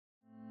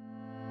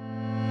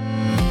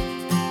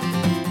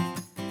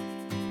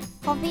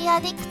Hobby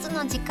Addicts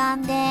の時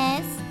間で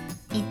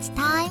す。It's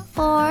time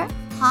for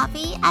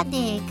Hobby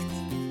Addicts.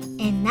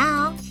 And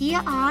now,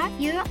 here are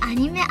your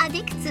anime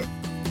addicts.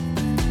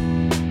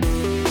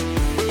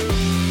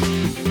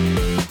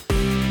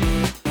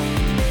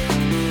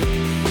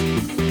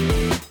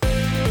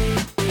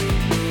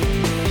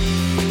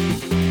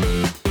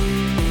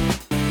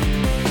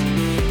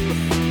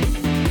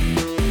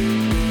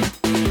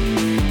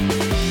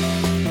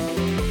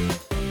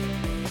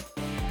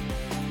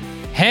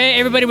 Hey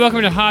everybody,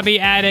 welcome to Hobby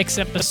Addicts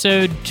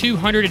episode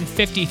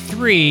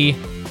 253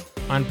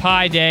 on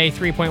Pi Day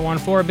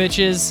 3.14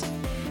 bitches.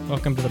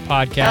 Welcome to the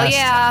podcast. Oh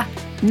yeah,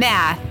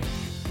 math.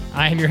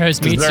 I am your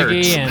host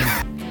Mitsuki,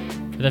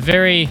 and the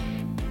very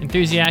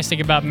enthusiastic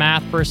about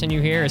math person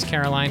you hear is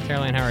Caroline.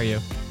 Caroline, how are you?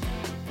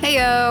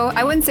 Heyo,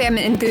 I wouldn't say I'm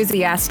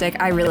enthusiastic.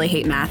 I really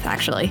hate math,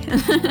 actually.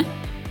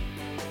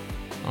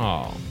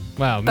 Oh,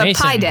 wow. But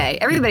Mason, Pi Day,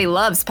 everybody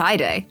loves Pi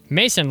Day.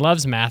 Mason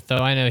loves math,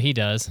 though. I know he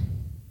does.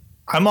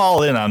 I'm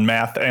all in on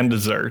math and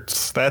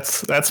desserts.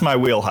 That's my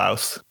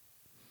wheelhouse.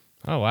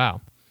 Oh, wow.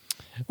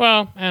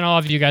 Well, and all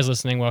of you guys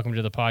listening, welcome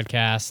to the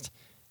podcast.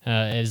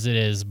 As it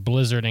is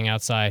blizzarding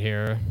outside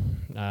here.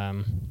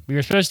 We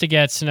were supposed to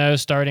get snow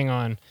starting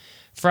on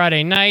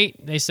Friday night.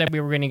 They said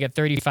we were going to get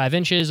 35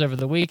 inches over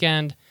the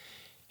weekend,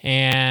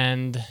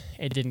 and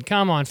it didn't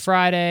come on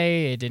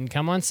Friday. It didn't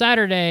come on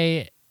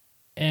Saturday,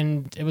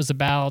 and it was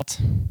about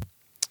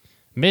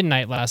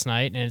midnight last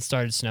night, and it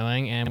started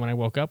snowing. And when I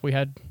woke up, we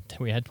had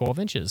 12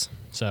 inches.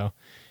 So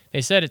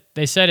they said it,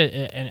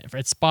 and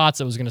at spots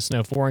it was going to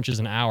snow 4 inches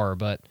an hour,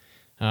 but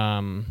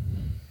I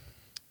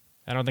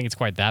don't think it's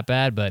quite that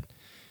bad. But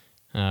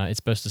it's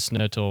supposed to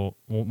snow till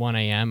 1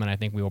 a.m. and I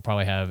think we will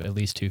probably have at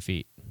least 2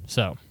 feet.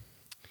 So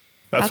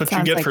that's what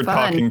you get for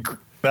talking.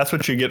 That's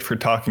what you get for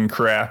talking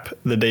crap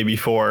the day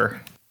before.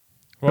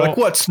 Well, like,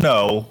 what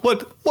snow?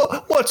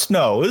 What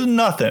snow? It's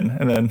nothing.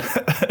 And then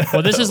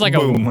well, this is like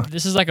boom.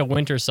 This is like a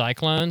winter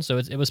cyclone, so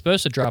it was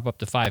supposed to drop up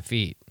to 5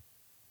 feet.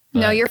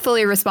 No, you're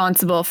fully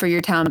responsible for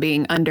your town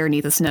being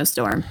underneath a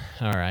snowstorm.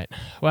 All right.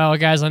 Well,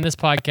 guys, on this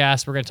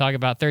podcast, we're going to talk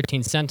about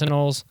 13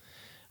 Sentinels.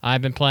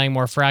 I've been playing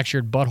more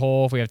Fractured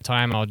Butthole. If we have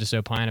time, I'll just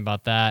opine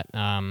about that.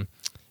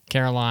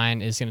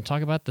 Caroline is going to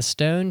talk about the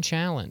Stone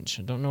Challenge.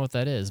 I don't know what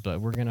that is, but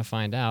we're going to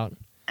find out.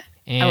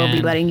 And I will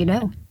be letting you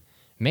know.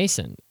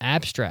 Mason,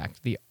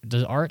 Abstract, the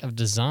Art of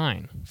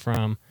Design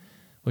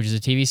which is a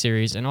TV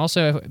series, and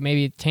also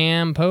maybe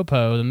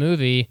Tampop, the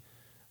movie.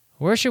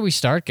 Where should we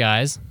start,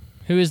 guys?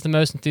 Who is the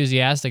most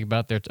enthusiastic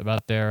about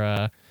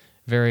their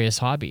various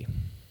hobby?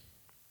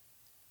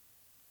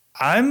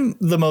 I'm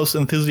the most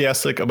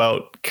enthusiastic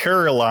about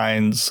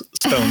Caroline's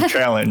Stone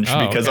Challenge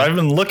because okay. I've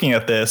been looking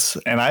at this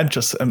and I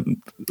just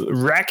am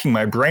racking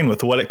my brain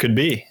with what it could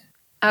be.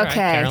 Okay, right,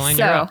 Caroline,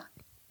 so you're up.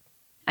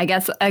 I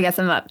guess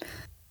I'm up.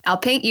 I'll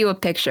paint you a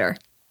picture.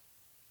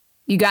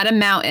 You got a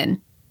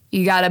mountain.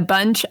 You got a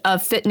bunch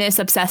of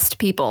fitness-obsessed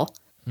people.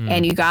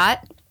 And you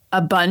got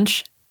a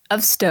bunch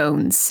of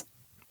stones.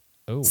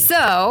 Oh.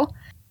 So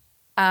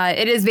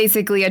it is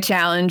basically a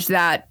challenge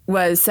that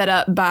was set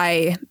up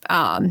by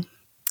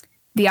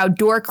the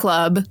outdoor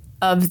club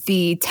of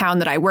the town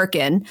that I work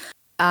in.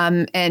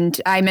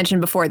 And I mentioned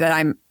before that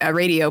I'm a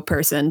radio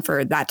person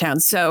for that town.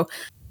 So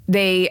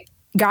they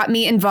got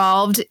me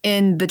involved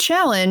in the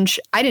challenge.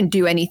 I didn't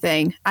do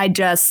anything. I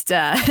just,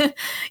 I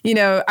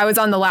was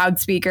on the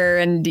loudspeaker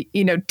and,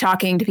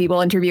 talking to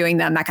people, interviewing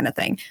them, that kind of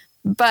thing.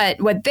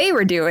 But what they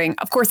were doing,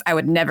 of course, I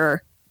would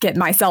never get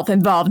myself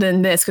involved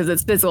in this because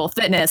it's physical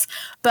fitness.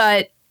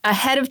 But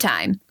ahead of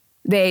time,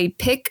 they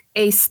pick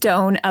a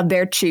stone of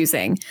their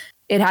choosing.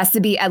 It has to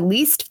be at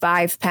least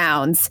 5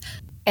 pounds.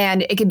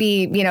 And it could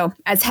be,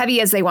 as heavy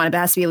as they want it, but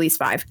it has to be at least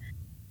 5.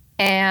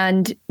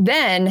 And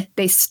then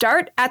they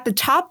start at the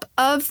top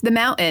of the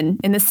mountain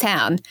in this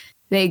town.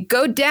 They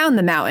go down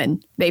the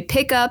mountain. They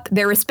pick up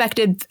their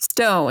respective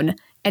stone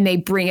and they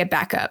bring it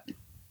back up.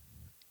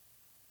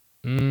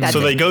 So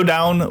they go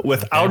down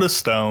without a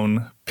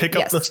stone, pick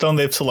up the stone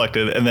they've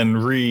selected, and then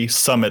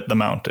re-summit the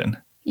mountain.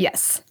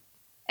 Yes.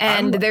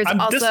 And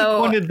I'm also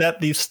disappointed that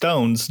these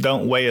stones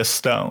don't weigh a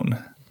stone.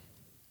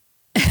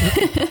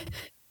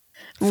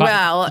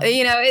 Well,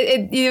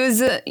 it was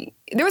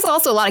there was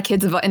also a lot of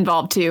kids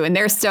involved too, and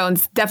their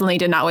stones definitely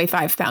did not weigh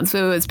 5 pounds,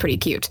 so it was pretty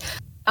cute.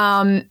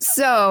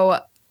 So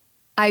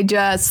I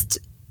just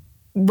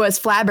was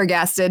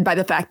flabbergasted by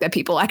the fact that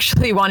people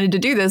actually wanted to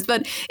do this,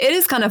 but it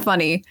is kind of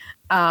funny.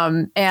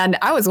 And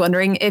I was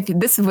wondering if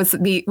this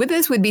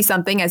would be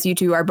something, as you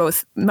two are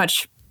both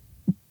much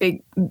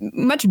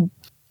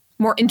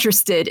more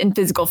interested in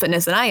physical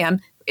fitness than I am.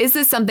 Is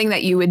this something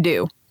that you would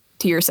do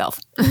to yourself?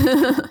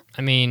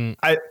 I mean,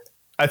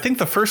 I think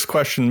the first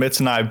question Mitz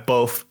and I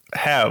both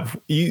have,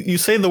 you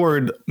say the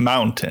word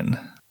mountain,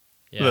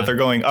 that they're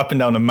going up and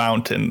down a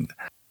mountain.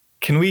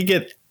 Can we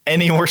get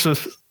any more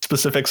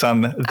specifics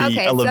on the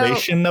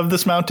elevation of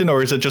this mountain,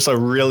 or is it just a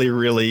really,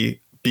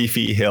 really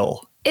beefy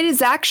hill? It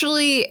is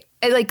actually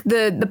like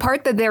the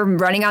part that they're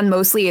running on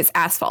mostly is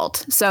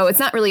asphalt. So it's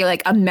not really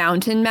like a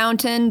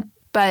mountain,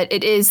 but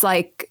it is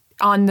like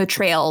on the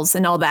trails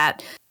and all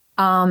that.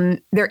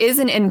 There is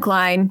an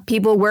incline.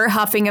 People were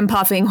huffing and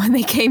puffing when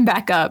they came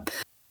back up.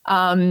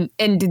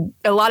 And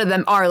a lot of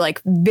them are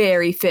like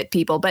very fit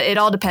people, but it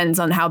all depends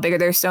on how big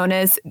their stone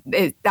is.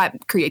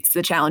 That creates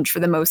the challenge for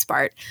the most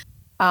part.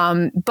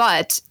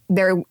 But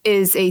there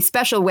is a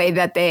special way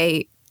that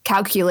they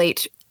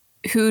calculate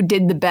who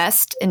did the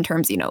best in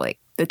terms, like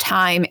the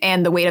time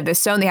and the weight of the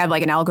stone. They have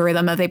like an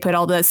algorithm that they put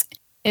all this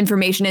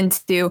information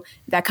into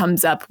that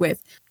comes up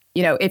with,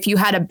 if you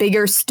had a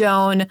bigger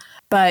stone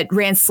but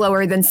ran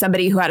slower than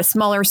somebody who had a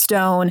smaller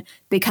stone,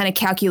 they kind of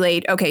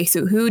calculate, okay,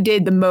 so who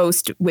did the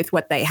most with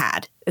what they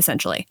had,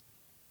 essentially.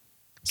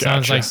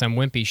 Sounds Gotcha. like some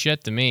wimpy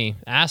shit to me.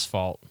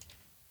 Asphalt.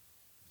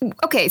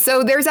 Okay,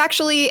 so there's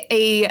actually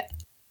a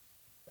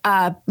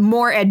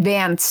more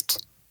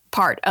advanced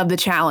part of the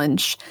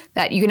challenge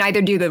that you can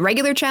either do the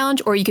regular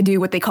challenge or you could do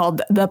what they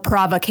called the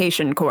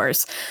provocation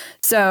course.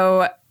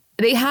 So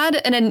they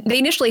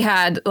initially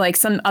had like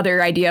some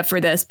other idea for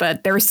this,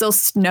 but there was still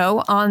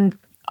snow on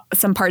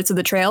some parts of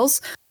the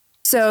trails.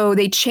 So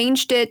they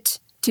changed it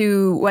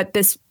to what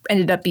this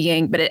ended up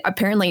being, but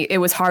apparently it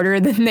was harder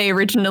than they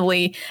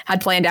originally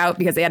had planned out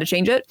because they had to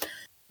change it.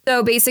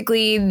 So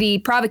basically the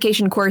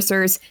provocation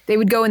coursers, they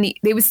would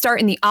start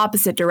in the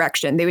opposite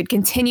direction. They would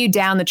continue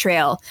down the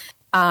trail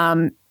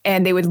and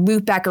they would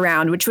loop back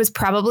around, which was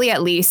probably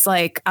at least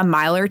like a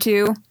mile or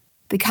two.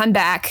 They come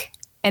back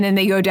and then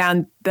they go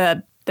down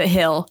the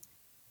hill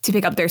to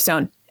pick up their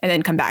stone and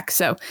then come back.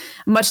 So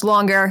much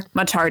longer,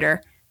 much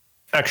harder.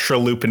 Extra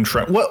loop and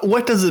front.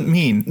 What does it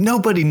mean?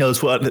 Nobody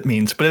knows what it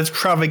means, but it's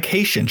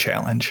provocation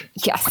challenge.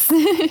 Yes.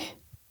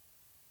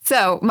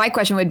 So my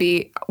question would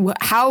be,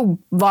 how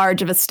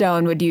large of a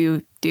stone would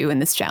you do in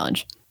this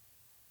challenge?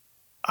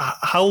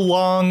 How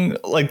long,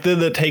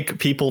 did it take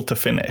people to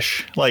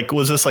finish?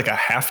 Was this like a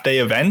half-day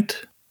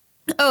event?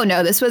 Oh,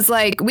 no, this was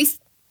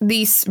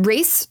the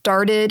race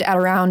started at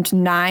around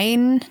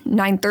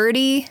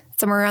 9:30,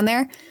 somewhere around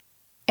there.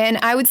 And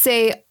I would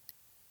say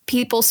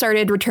people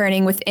started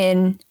returning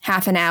within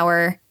half an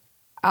hour.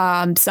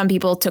 Some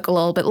people took a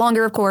little bit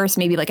longer, of course,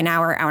 maybe like an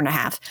hour and a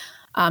half.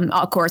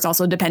 Of course,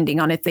 also depending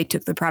on if they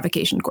took the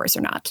provocation course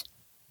or not.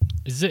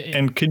 Is it?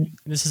 And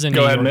this is in go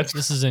New ahead, York. Mitch.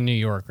 This is in New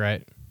York,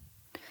 right?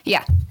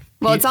 Yeah.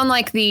 Well, it's on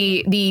like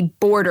the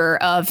border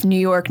of New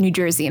York, New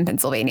Jersey, and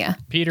Pennsylvania.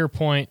 Peter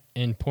Point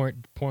in Port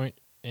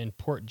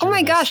Jervis. Oh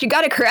my gosh, you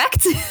got it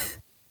correct.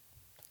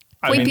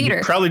 Peter.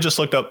 You probably just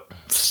looked up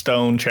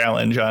stone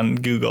challenge on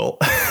Google.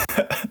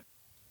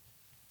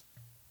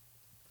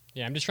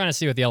 Yeah, I'm just trying to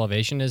see what the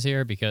elevation is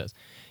here because,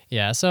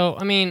 yeah. So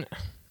I mean,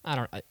 I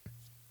don't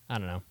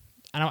know.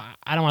 I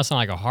don't want to sound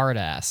like a hard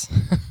ass.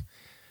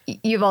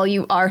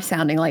 You are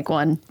sounding like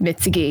one,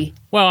 Mitsugi.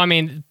 Well, I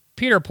mean,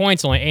 Peter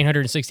Point's only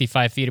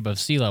 865 feet above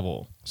sea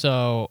level,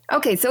 so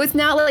okay, so it's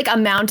not like a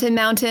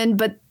mountain,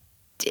 but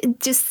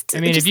just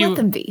let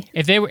them be.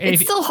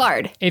 It's still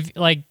hard.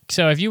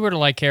 If you were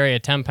to carry a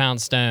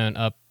 10-pound stone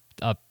up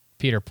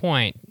Peter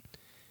Point,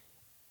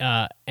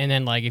 and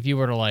then if you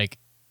were to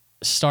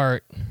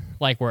start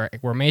where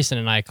Mason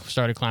and I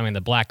started climbing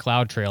the Black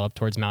Cloud Trail up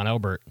towards Mount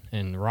Elbert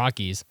in the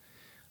Rockies,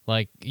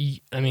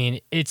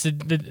 it's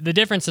the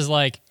difference is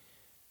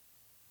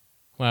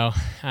well,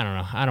 I don't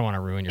know. I don't want to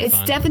ruin your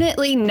fun. It's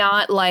definitely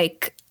not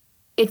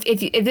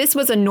if this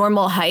was a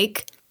normal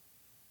hike,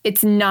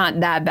 it's not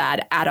that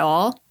bad at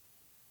all.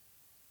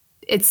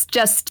 It's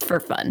just for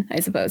fun, I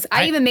suppose.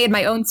 I even made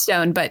my own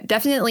stone, but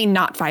definitely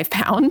not 5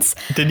 pounds.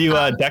 Did you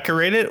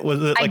decorate it?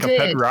 Was it like a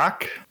pet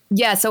rock?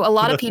 Yeah, so a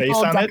lot of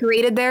people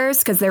decorated theirs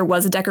because there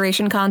was a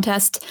decoration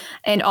contest.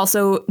 And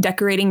also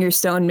decorating your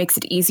stone makes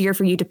it easier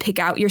for you to pick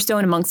out your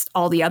stone amongst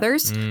all the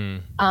others.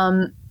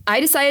 I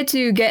decided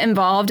to get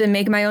involved and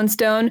make my own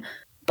stone,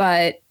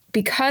 but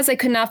because I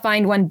could not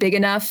find one big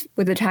enough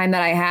with the time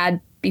that I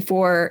had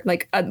before,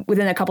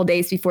 within a couple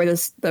days before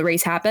the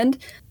race happened,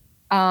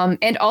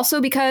 and also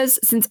because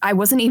since I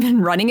wasn't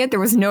even running it, there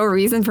was no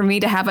reason for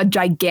me to have a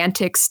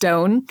gigantic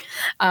stone.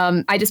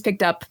 I just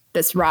picked up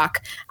this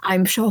rock.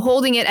 I'm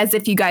holding it as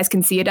if you guys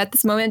can see it at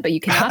this moment, but you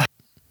cannot.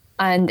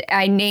 And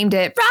I named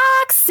it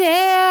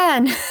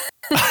Roxanne.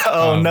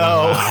 Oh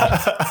no.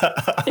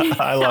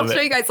 I love it. I'll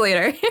show you guys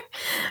later.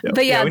 Yep.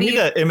 But yeah, we need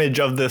an image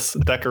of this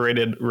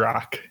decorated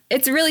rock.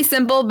 It's really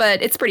simple,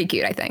 but it's pretty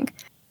cute, I think.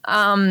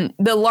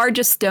 The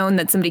largest stone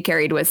that somebody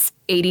carried was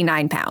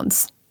 89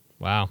 pounds.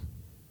 Wow.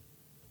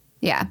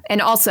 Yeah.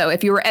 And also,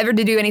 if you were ever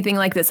to do anything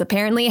like this,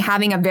 apparently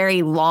having a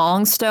very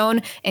long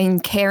stone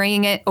and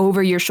carrying it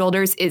over your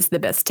shoulders is the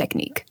best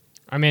technique.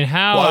 I mean,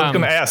 how... Well, I was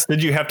going to ask,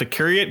 did you have to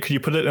carry it? Could you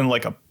put it in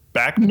a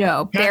back?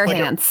 No, bare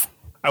hands.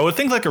 I would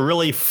think a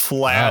really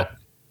flat,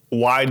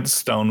 wide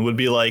stone would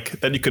be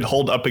that you could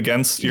hold up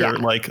against your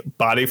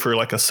body for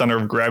a center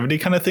of gravity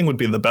kind of thing would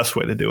be the best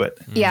way to do it.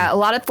 Yeah, a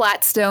lot of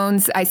flat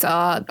stones I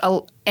saw.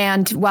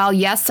 And while,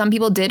 yes, some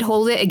people did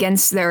hold it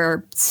against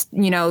the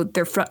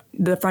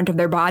front of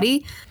their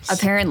body,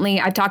 apparently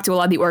I've talked to a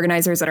lot of the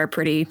organizers that are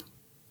pretty,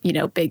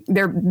 big.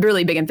 They're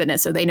really big in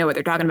fitness, so they know what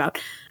they're talking about.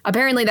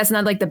 Apparently that's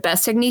not the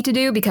best technique to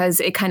do because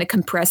it kind of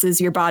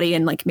compresses your body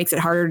and makes it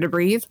harder to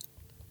breathe.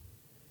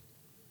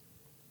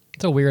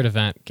 It's a weird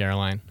event,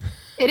 Caroline.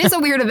 It is a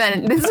weird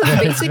event. This is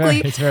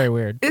basically it's very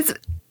weird.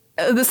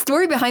 The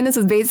story behind this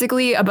is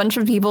basically a bunch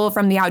of people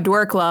from the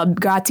outdoor club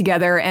got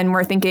together and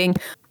were thinking,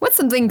 what's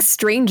something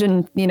strange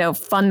and,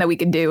 fun that we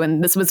could do?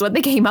 And this was what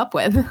they came up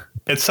with.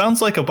 It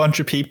sounds like a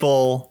bunch of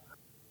people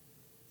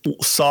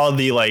saw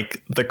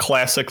the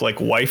classic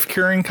wife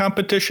carrying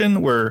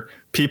competition where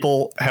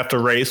people have to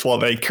race while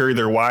they carry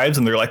their wives,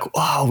 and they're like,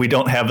 oh, we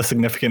don't have a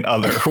significant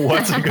other.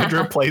 What's a good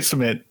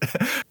replacement?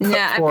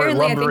 Yeah,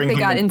 apparently I think they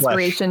got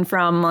inspiration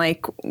from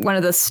one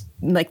of those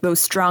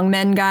those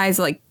strongmen guys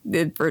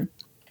for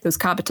those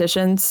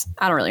competitions.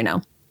 I don't really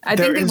know.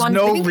 There is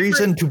no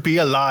reason to be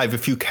alive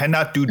if you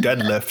cannot do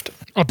deadlift.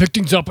 I pick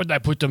things up and I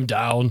put them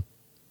down.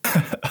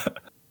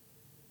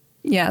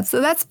 Yeah, so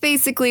that's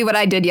basically what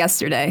I did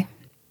yesterday.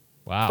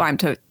 Wow. Why I'm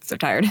so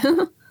tired.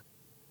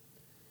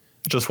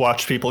 Just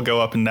watch people go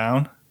up and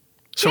down.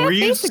 So were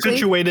you basically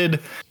situated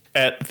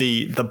at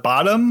the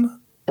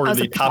bottom or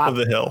the top of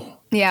the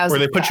hill? Yeah. Where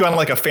they put you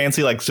on a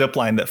fancy zip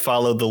line that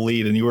followed the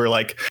lead, and you were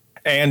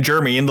and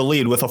Jeremy in the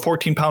lead with a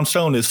 14-pound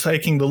stone is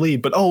taking the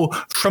lead, but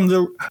from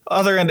the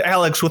other end,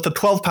 Alex with the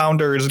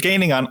 12-pounder is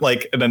gaining on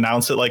and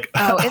announce it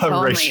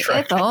a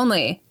racetrack. If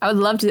only. I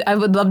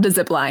would love to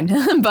zip line,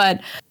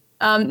 but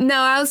no,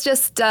 I was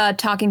just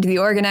talking to the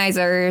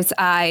organizers.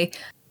 I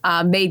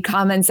made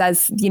comments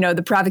as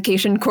the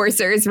provocation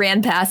coursers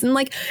ran past,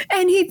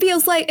 and he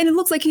feels and it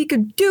looks like he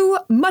could do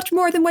much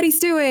more than what he's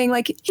doing.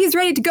 He's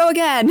ready to go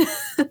again,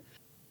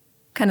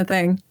 kind of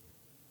thing.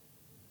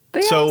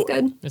 But yeah, so it's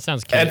good. It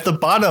sounds cute. At the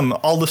bottom,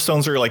 all the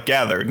stones are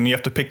gathered, and you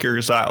have to pick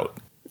yours out.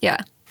 Yeah.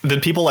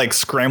 Did people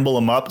scramble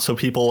them up so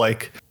people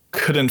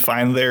couldn't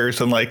find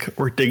theirs and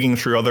were digging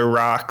through other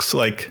rocks?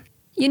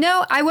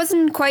 I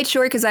wasn't quite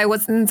sure because I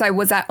was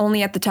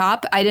only at the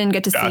top. I didn't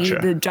get to see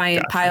the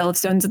giant pile of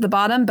stones at the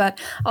bottom, but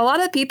a lot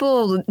of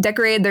people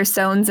decorated their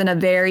stones in a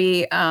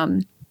very,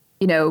 eye-catching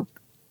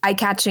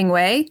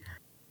way.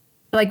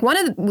 One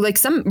of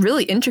some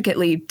really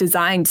intricately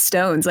designed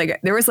stones.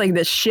 There was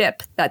this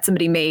ship that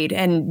somebody made,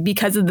 and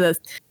because of the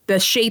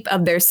shape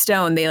of their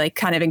stone, they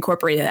kind of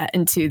incorporated that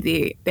into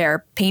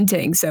their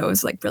painting. So it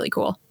was really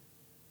cool.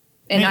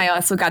 And I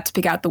also got to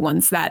pick out the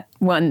ones that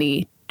won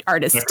the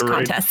artist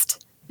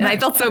contest. And I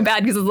felt so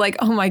bad because it was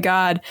oh my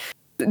God,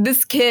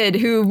 this kid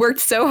who worked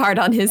so hard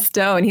on his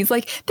stone, he's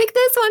pick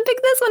this one, pick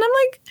this one. I'm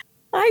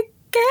I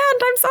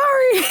can't, I'm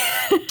sorry.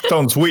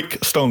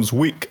 Stone's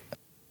weak.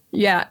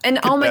 Yeah. And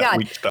oh my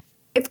God,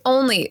 if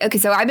only. Okay,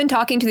 so I've been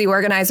talking to the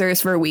organizers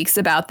for weeks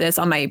about this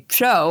on my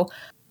show.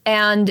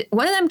 And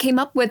one of them came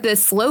up with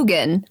this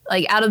slogan,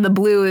 out of the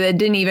blue, that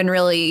didn't even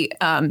really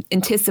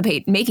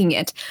anticipate making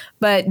it.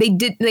 But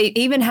they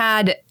even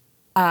had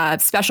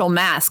special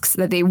masks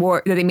that they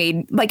wore, that they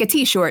made a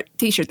t-shirt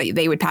that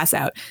they would pass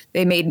out.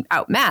 They made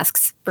out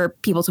masks for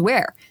people to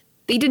wear.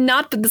 They did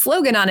not put the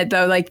slogan on it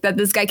though, that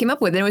this guy came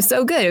up with, and it was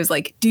so good. It was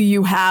do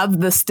you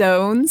have the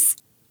stones?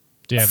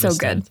 Do you have so the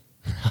good.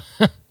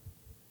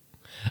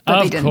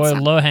 Of course,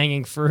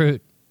 low-hanging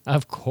fruit.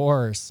 Of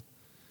course.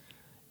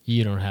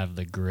 You don't have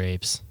the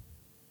grapes.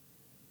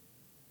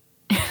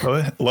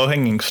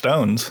 Low-hanging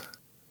stones.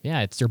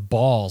 Yeah, it's your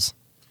balls.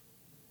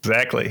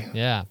 Exactly.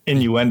 Yeah.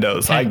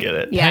 Innuendos. I get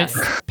it. Yes.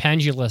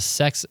 Pendulous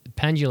sex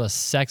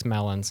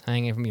melons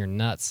hanging from your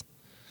nuts.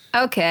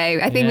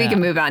 Okay, I think we can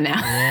move on now.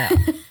 Yeah.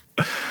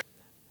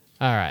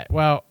 All right.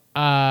 Well,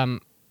 why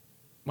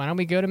don't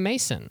we go to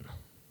Mason?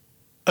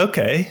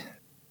 Okay.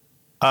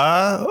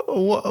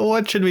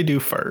 What should we do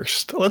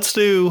first? Let's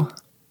do.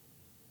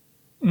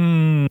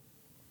 How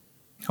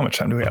much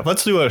time do we have?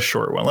 Let's do a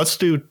short one. Let's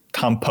do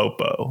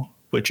Tampop,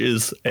 which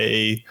is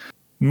a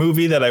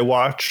movie that I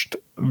watched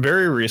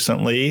very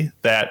recently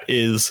that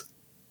is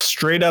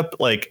straight up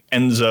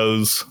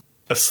Enzo's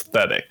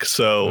aesthetic.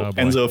 So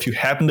Enzo, if you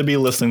happen to be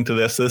listening to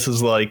this, this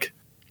is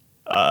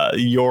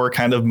your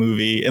kind of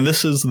movie. And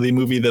this is the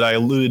movie that I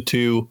alluded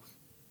to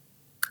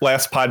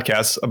last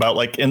podcast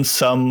about in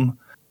some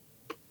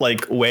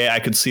way I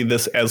could see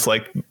this as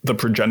the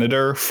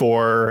progenitor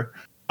for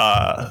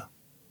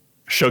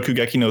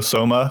Shokugeki no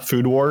Soma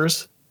Food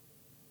Wars.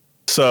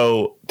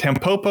 So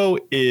Tampop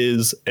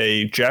is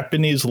a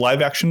Japanese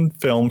live action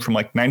film from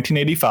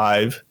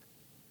 1985.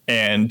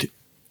 And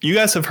you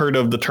guys have heard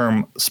of the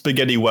term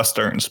spaghetti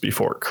westerns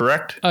before,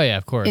 correct? Oh, yeah,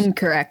 of course.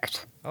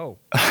 Incorrect. Oh.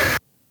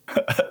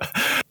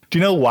 Do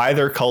you know why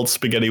they're called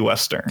spaghetti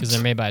westerns? Because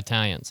they're made by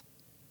Italians.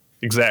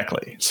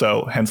 Exactly.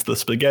 So hence the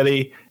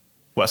spaghetti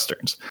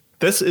westerns.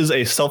 This is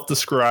a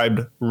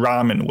self-described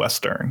ramen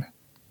western.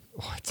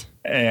 What?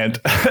 And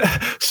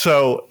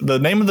so the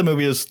name of the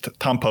movie is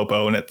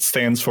Tampop, and it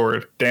stands for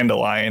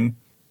dandelion.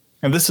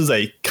 And this is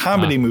a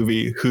comedy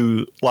movie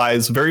who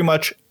lies very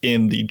much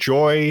in the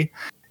joy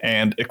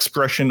and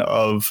expression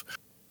of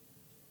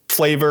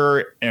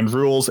flavor and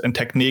rules and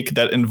technique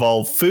that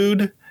involve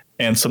food,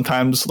 and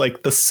sometimes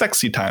the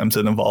sexy times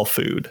that involve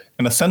food.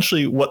 And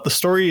essentially what the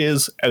story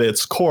is at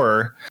its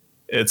core,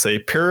 it's a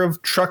pair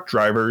of truck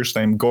drivers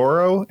named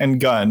Goro and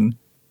Gun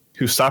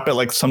who stop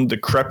at some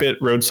decrepit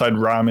roadside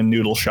ramen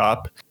noodle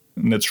shop.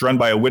 And it's run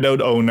by a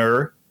widowed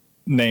owner.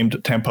 named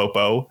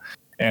Tampopo,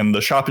 and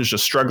the shop is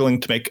just struggling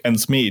to make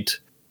ends meet.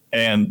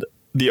 And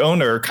the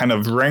owner kind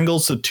of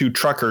wrangles the two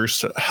truckers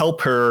to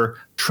help her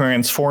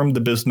transform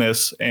the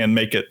business and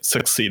make it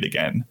succeed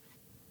again.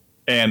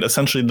 And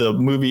essentially the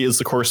movie is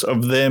the course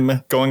of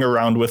them going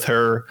around with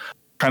her,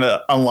 trying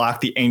to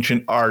unlock the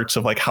ancient arts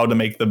of like how to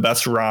make the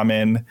best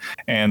ramen,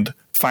 and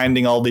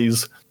finding all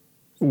these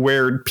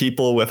weird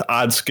people with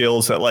odd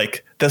skills that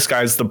like, this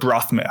guy's the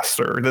broth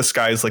master, or this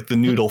guy's like the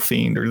noodle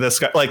fiend, or this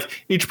guy,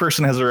 like each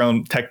person has their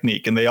own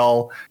technique, and they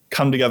all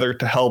come together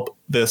to help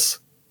this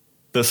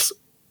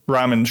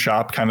ramen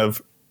shop kind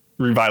of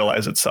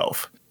revitalize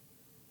itself.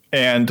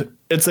 And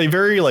it's a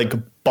very like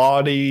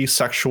body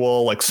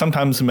sexual, like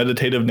sometimes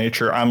meditative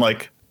nature on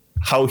like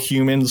how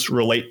humans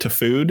relate to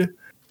food.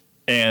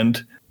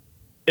 And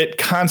it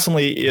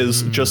constantly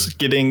is just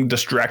getting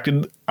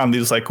distracted on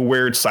these like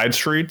weird side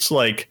streets.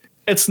 Like,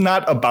 it's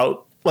not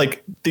about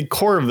like the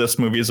core of this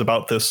movie is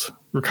about this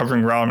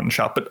recovering ramen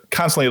shop, but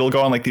constantly it'll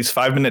go on like these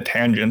 5-minute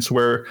tangents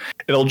where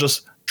it'll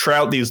just try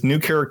out these new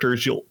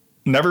characters you'll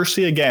never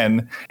see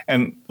again,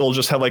 and they'll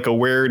just have like a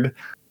weird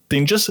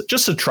thing just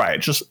to try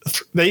it.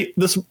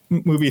 This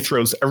movie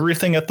throws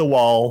everything at the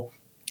wall,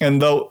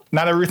 and though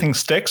not everything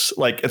sticks,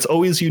 like it's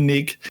always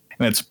unique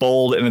and it's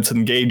bold and it's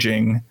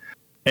engaging,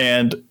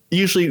 and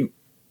usually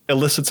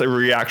elicits a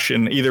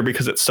reaction either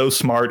because it's so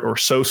smart or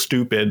so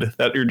stupid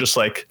that you're just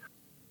like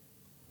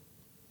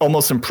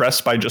almost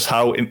impressed by just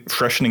how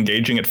fresh and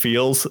engaging it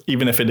feels,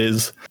 even if it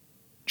is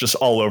just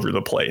all over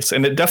the place.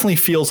 And it definitely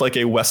feels like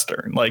a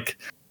Western. Like,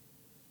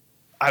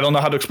 I don't know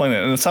how to explain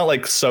it. And it's not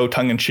like so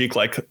tongue in cheek,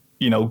 like,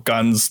 you know,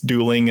 guns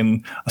dueling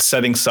in a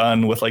setting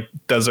sun with like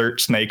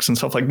desert snakes and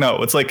stuff. Like,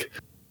 no, it's like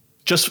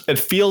just, it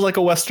feels like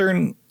a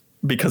Western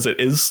because it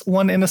is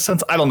one in a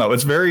sense. I don't know.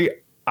 It's very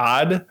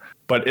odd,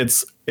 but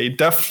it's a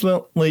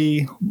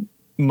definitely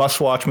must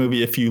watch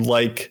movie if you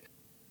like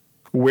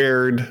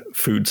weird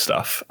food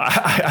stuff.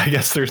 I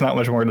guess there's not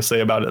much more to say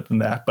about it than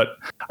that, but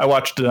I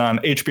watched it on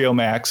HBO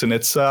Max, and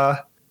it's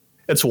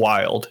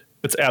wild.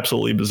 It's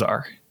absolutely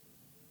bizarre.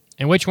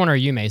 And which one are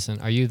you, Mason?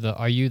 Are you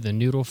the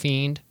noodle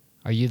fiend?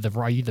 Are you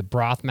the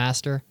broth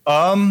master?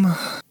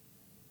 I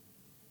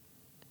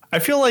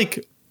feel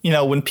like, you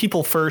know, when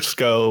people first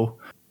go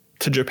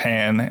to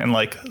Japan and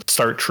like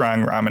start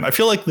trying ramen, I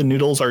feel like the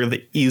noodles are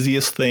the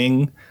easiest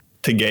thing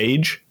to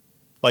gauge.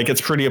 Like,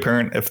 it's pretty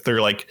apparent if they're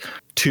like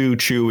too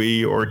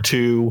chewy or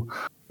too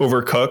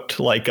overcooked,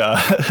 like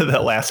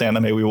that last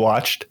anime we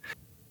watched.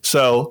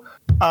 So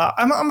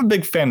I'm a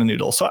big fan of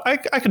noodles, so I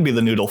could be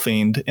the noodle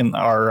fiend in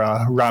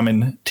our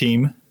ramen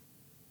team.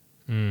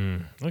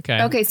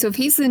 Okay. Okay, so if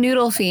he's the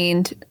noodle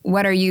fiend,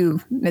 what are you,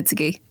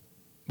 Mitsuki?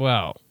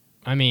 Well,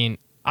 I mean,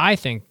 I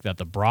think that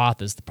the broth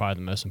is probably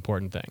the most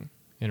important thing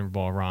in a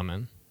bowl of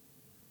ramen.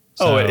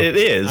 So it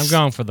is. I'm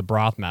going for the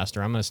broth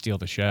master. I'm going to steal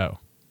the show.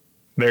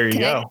 There you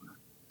go.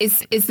 Is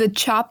the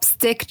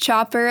chopstick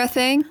chopper a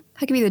thing?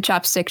 I could be the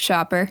chopstick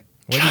chopper.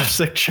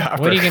 Chopstick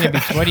chopper. What are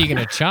you going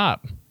to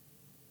chop?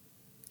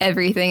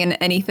 Everything and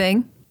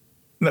anything.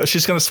 No,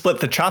 she's going to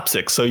split the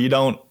chopsticks, so you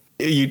don't.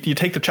 You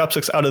take the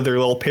chopsticks out of their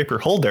little paper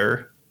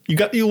holder.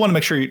 You want to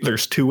make sure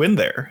there's two in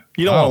there.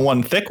 You don't want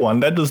one thick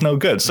one. That does no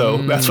good. So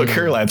that's what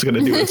Caroline's going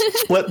to do, is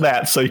split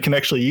that so you can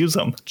actually use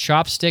them.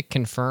 Chopstick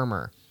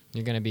confirmer.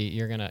 You're going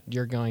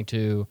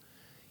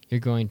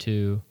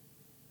to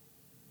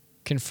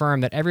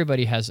confirm that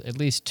everybody has at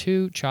least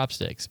 2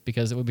 chopsticks,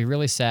 because it would be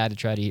really sad to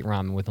try to eat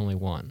ramen with only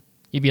one.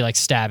 You'd be like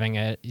stabbing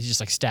at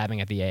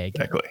the egg.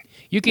 Exactly.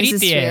 You could eat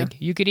the egg.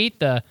 You could eat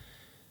the.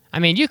 I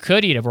mean, you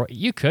could eat a bowl of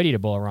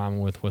ramen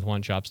with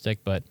one chopstick,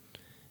 but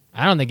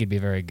I don't think it'd be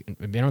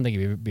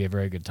a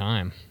very good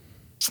time.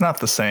 It's not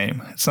the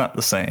same.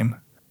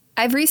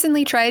 I've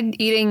recently tried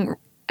eating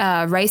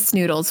rice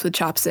noodles with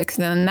chopsticks,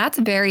 and that's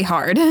very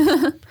hard.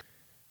 They're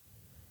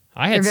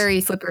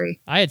very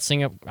slippery. I had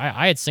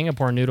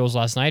Singapore noodles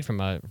last night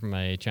from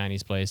a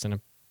Chinese place,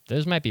 and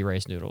those might be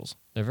rice noodles.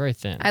 They're very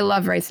thin. I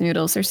love rice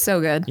noodles. They're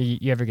so good.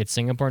 You ever get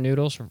Singapore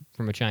noodles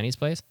from a Chinese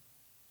place?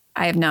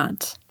 I have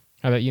not.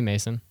 How about you,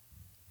 Mason?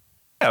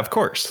 Yeah, of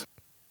course.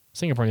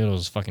 Singapore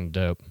noodles is fucking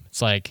dope.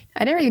 It's like,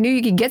 I never even knew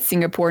you could get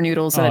Singapore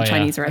noodles at a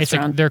Chinese restaurant. It's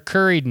like, they're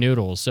curried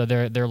noodles, so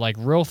they're like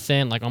real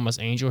thin, like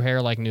almost angel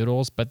hair like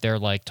noodles, but they're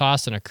like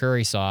tossed in a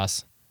curry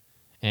sauce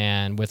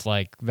and with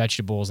like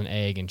vegetables and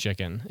egg and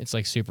chicken. It's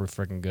like super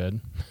freaking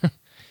good.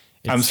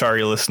 I'm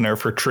sorry, listener,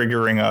 for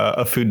triggering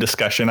a food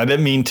discussion. I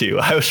didn't mean to.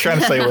 I was trying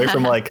to stay away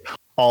from like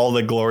all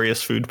the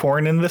glorious food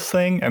porn in this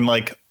thing, and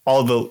like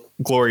all the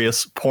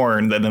glorious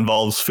porn that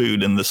involves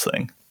food in this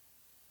thing.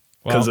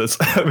 Because it's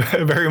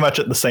very much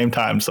at the same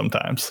time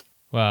sometimes.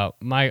 Well,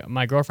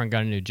 my girlfriend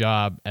got a new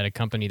job at a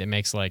company that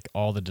makes like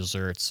all the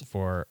desserts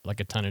for like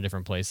a ton of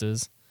different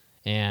places,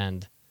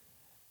 and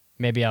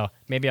maybe I'll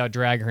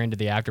drag her into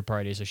the after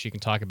party so she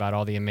can talk about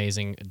all the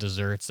amazing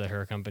desserts that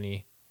her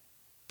company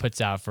puts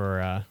out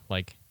for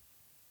like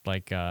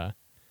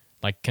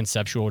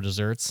conceptual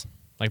desserts.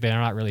 Like, they're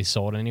not really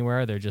sold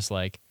anywhere. They're just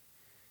like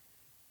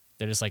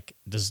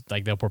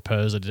they'll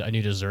propose a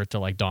new dessert to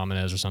like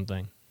Domino's or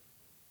something.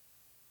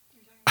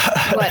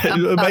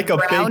 What, Make a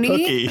brownie?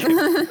 big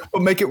cookie.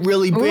 But make it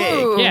really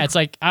big. Ooh. Yeah, it's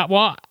like,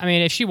 well, I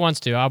mean, if she wants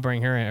to, I'll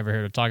bring her over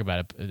here to talk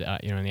about it,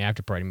 in the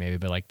after party maybe.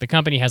 But like, the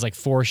company has like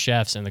 4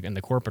 chefs in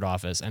the corporate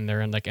office, and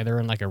they're in like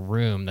a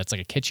room that's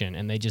like a kitchen,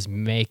 and they just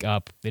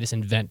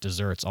invent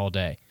desserts all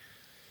day.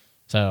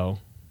 So.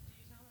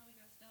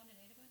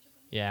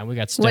 Yeah, we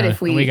got stoned. What if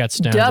we got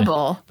stoned?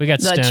 double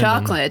the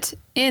chocolate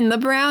in the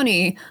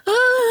brownie?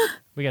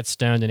 We got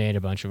stoned and ate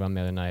a bunch of them the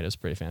other night. It was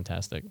pretty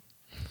fantastic.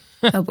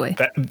 Oh boy,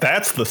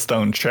 that's the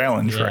stone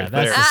challenge right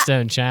there. That's the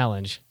stone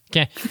challenge.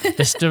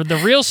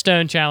 The real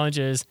stone challenge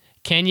is,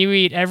 can you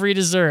eat every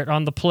dessert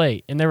on the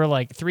plate? And there were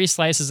like 3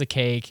 slices of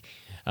cake,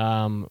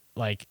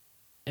 like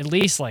at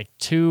least like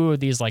 2 of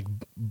these like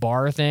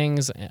bar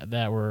things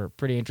that were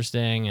pretty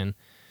interesting, and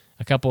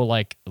a couple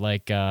like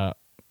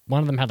one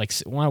of them had like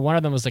one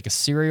of them was like a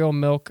cereal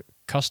milk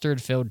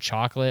custard filled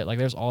chocolate. Like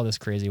there's all this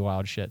crazy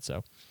wild shit.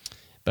 So,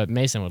 but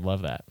Mason would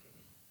love that.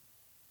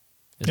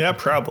 Yeah,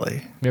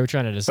 probably. We were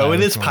trying to decide. So it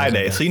is pie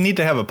day, so you need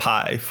to have a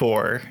pie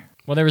for.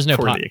 Well, there was no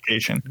pie. The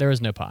occasion. There was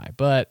no pie,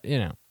 but you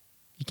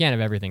can't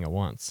have everything at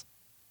once.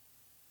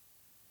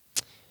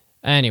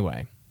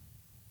 Anyway,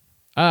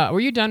 were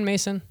you done,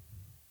 Mason?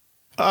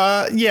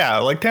 Yeah,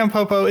 like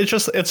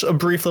Tampop. It's a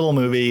brief little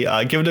movie.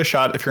 Give it a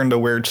shot if you're into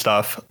weird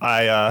stuff.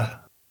 I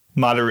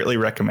moderately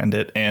recommend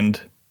it,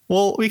 and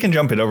we can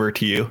jump it over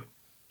to you.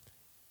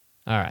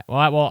 All right.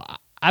 Well,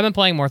 I've been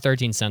playing more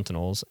 13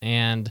 Sentinels,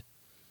 and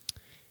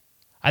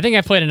I think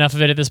I've played enough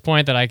of it at this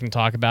point that I can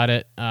talk about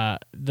it.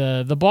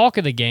 The bulk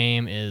of the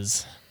game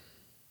it's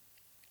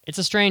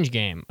a strange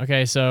game.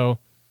 Okay, so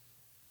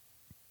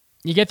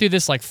you get through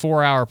this like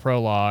 4-hour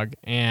prologue,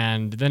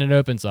 and then it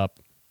opens up,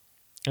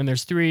 and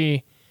there's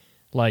 3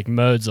 like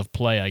modes of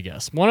play, I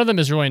guess. One of them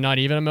is really not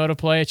even a mode of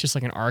play. It's just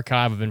like an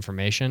archive of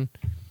information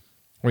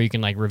where you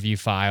can like review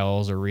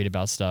files or read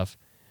about stuff.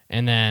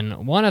 And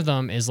then one of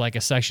them is like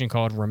a section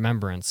called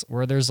Remembrance,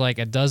 where there's like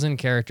a dozen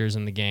characters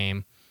in the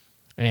game,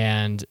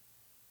 and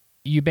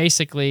you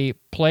basically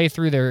play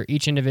through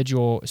each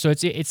individual. So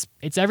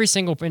it's every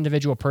single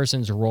individual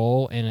person's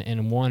role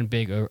in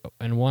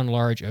one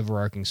large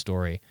overarching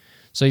story.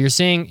 So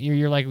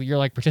you're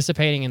like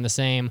participating in the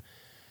same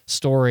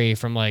story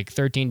from like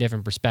 13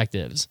 different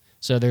perspectives.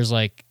 So there's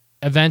like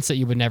events that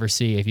you would never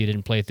see if you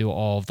didn't play through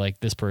all of like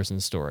this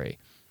person's story.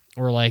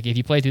 Or like if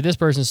you play through this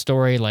person's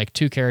story, like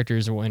 2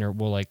 characters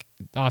will like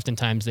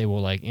oftentimes they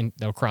will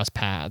they'll cross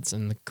paths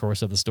in the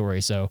course of the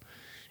story. So,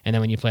 and then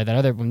when you play the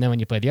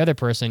other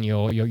person,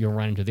 you'll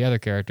run into the other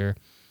character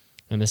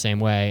in the same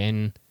way.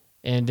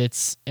 And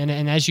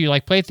as you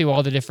like play through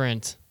all the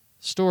different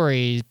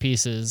story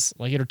pieces,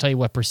 like it'll tell you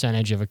what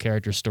percentage of a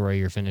character's story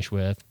you're finished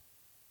with,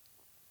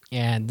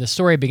 and the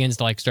story begins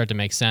to like start to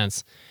make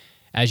sense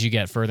as you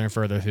get further and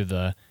further through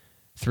the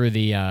through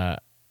the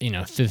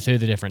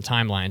different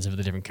timelines of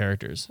the different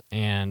characters.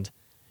 And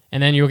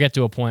then you'll get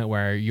to a point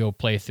where you'll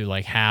play through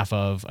like half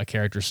of a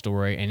character's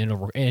story, and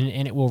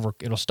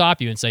it'll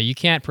stop you and say you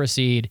can't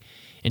proceed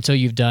until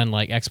you've done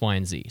like X, Y,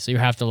 and Z. So you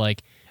have to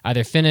like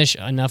either finish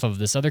enough of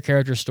this other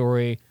character's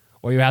story,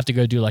 or you have to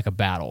go do like a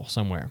battle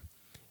somewhere.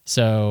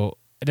 So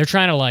they're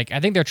trying to I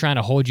think they're trying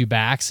to hold you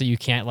back so you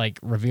can't like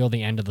reveal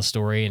the end of the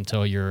story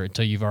until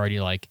you've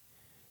already like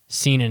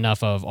seen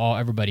enough of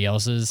everybody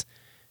else's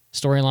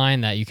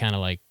storyline that you kind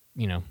of like,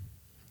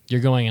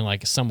 you're going in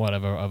like somewhat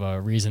of a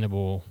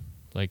reasonable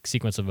like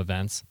sequence of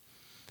events.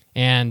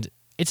 And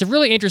it's a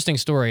really interesting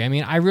story. I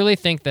mean, I really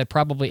think that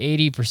probably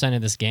 80%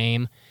 of this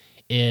game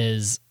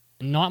is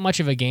not much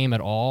of a game at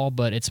all,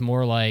 but it's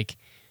more like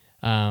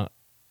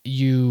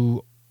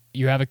you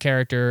have a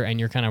character and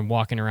you're kind of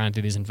walking around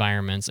through these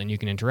environments, and you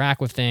can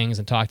interact with things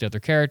and talk to other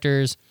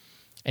characters,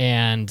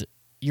 and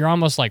you're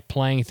almost like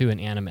playing through an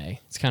anime.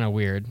 It's kind of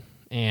weird.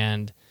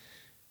 And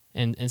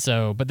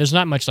so, but there's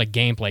not much like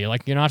gameplay.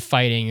 You're not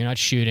fighting, you're not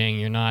shooting,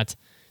 you're not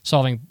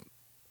solving.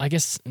 I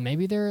guess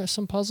maybe there are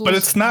some puzzles. But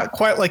it's not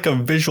quite like a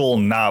visual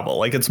novel.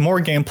 Like it's more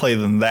gameplay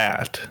than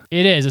that.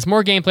 It is. It's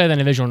more gameplay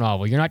than a visual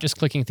novel. You're not just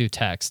clicking through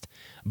text,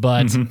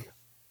 but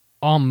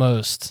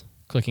almost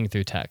clicking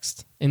through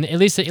text. And at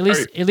least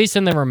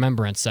in the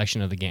remembrance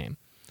section of the game.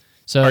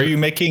 So are you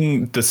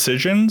making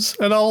decisions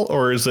at all,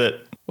 or is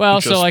it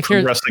just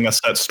progressing a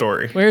set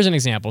story? Well, here's an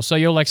example. So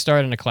you'll like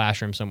start in a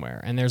classroom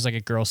somewhere, and there's like a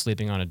girl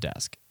sleeping on a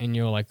desk, and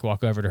you'll like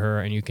walk over to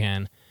her, and you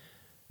can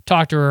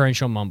talk to her, and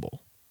she'll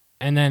mumble,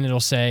 and then it'll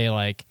say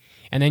like,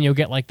 and then you'll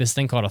get like this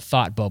thing called a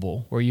thought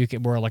bubble, where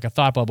like a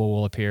thought bubble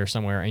will appear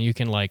somewhere, and you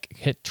can like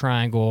hit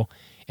triangle,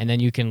 and then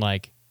you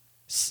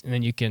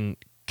can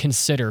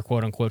consider,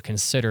 quote unquote,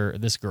 consider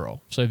this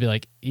girl. So it'd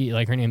be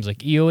like her name's like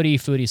Iori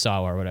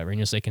Fujisawa or whatever, and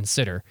you'll say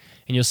consider,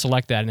 and you'll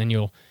select that, and then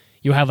you'll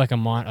have like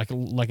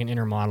an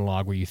inner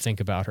monologue where you think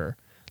about her,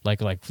 like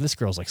this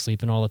girl's like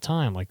sleeping all the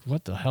time, like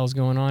what the hell's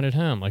going on at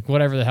home, like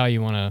whatever the hell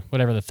you want to,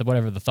 whatever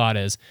the thought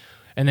is.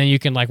 And then you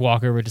can like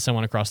walk over to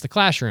someone across the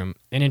classroom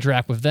and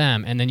interact with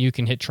them, and then you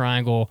can hit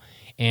triangle,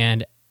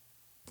 and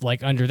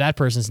like under that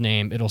person's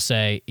name it'll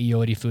say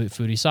Iori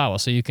Fujisawa,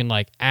 so you can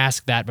like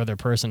ask that other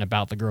person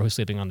about the girl who's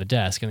sleeping on the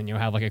desk, and then you'll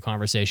have like a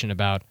conversation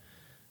about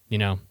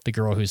the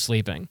girl who's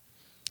sleeping.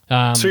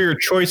 So your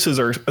choices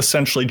are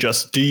essentially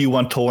just, do you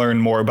want to learn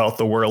more about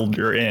the world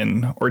you're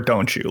in or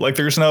don't you? Like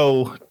there's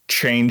no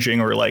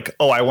changing or like,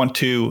 oh, I want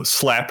to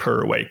slap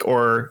her awake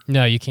or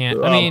no, you can't.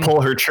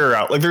 Pull her chair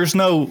out. Like there's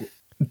no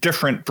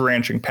different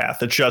branching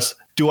path. It's just,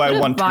 do I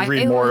want to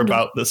read more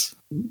about this?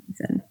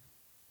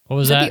 What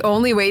was that? The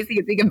only ways you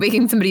can think of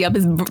waking somebody up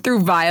is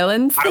through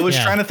violence. I was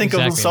trying to think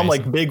of some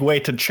like big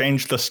way to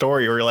change the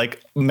story or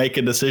like make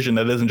a decision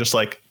that isn't just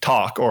like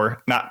talk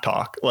or not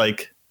talk.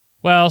 Like,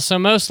 well, so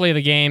mostly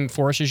the game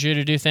forces you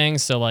to do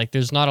things. So like,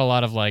 there's not a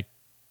lot of like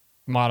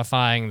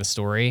modifying the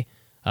story.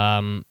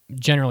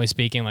 Generally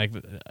speaking, like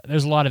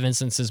there's a lot of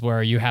instances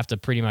where you have to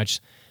pretty much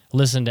you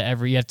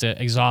have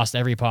to exhaust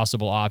every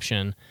possible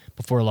option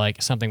before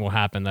like something will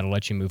happen that'll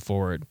let you move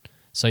forward.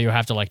 So you'll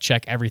have to like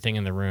check everything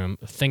in the room,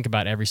 think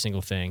about every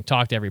single thing,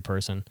 talk to every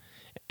person,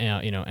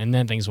 and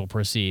then things will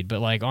proceed.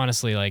 But like,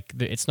 honestly, like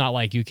it's not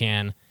like you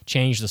can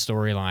change the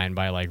storyline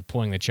by like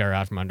pulling the chair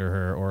out from under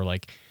her or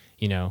like,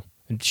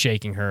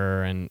 shaking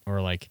her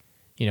or like,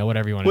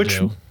 whatever you want to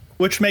do.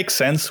 Which makes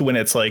sense when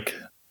it's like,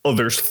 oh,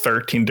 there's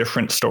 13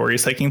 different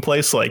stories taking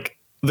place. Like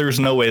there's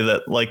no way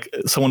that like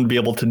someone would be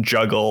able to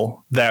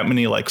juggle that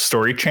many like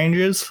story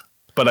changes.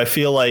 But I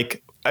feel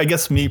like, I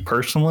guess me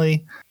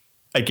personally,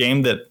 a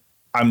game that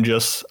I'm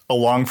just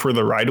along for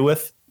the ride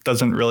with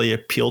doesn't really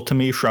appeal to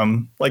me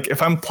from like,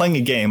 if I'm playing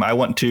a game, I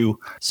want to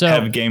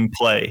have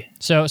gameplay.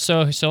 So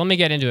let me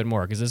get into it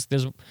more. Cause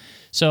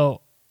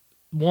so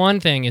one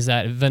thing is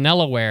that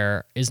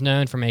Vanillaware is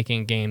known for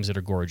making games that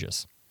are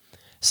gorgeous.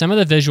 Some of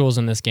the visuals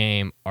in this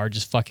game are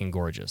just fucking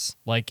gorgeous.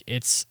 Like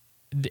it's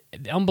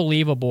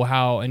unbelievable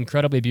how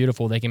incredibly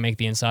beautiful they can make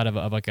the inside of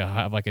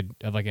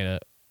a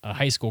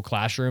high school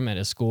classroom at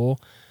a school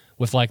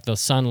with like the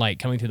sunlight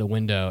coming through the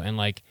window, and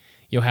like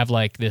you'll have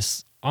like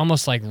this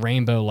almost like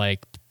rainbow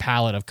like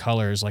palette of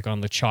colors like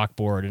on the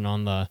chalkboard and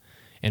on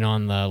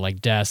the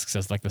like desks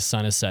as like the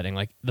sun is setting.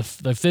 Like the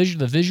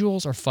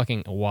visuals are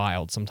fucking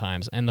wild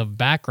sometimes, and the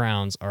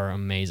backgrounds are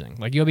amazing.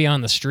 Like you'll be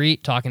on the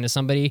street talking to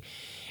somebody,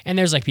 and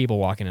there's like people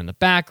walking in the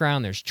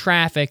background. There's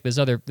traffic. There's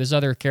other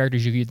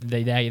characters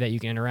that you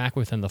can interact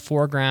with in the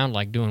foreground,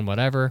 like doing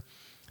whatever.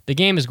 The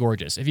game is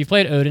gorgeous. If you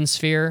played Odin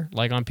Sphere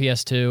like on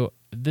PS2,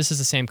 this is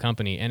the same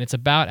company, and it's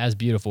about as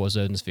beautiful as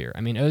Odin Sphere. I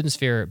mean, Odin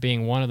Sphere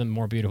being one of the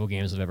more beautiful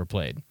games I've ever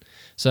played.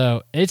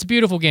 So it's a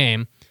beautiful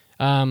game.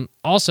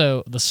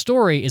 Also, the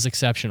story is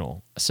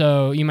exceptional.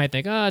 So you might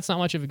think, oh, it's not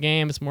much of a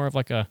game. It's more of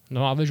like a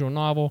visual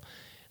novel.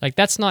 Like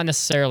that's not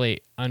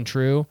necessarily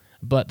untrue,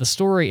 but the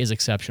story is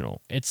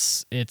exceptional.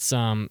 It's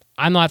I'm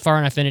not far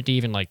enough in it to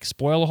even like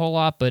spoil a whole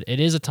lot, but it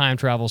is a time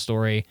travel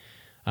story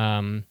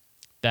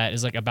that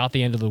is like about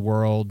the end of the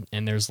world,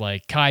 and there's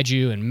like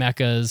kaiju and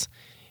mechas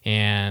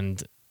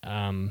and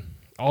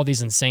all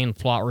these insane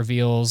plot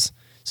reveals.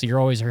 So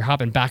you're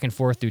hopping back and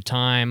forth through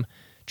time,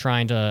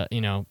 trying to,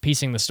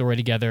 piecing the story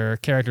together.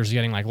 Characters are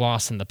getting like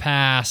lost in the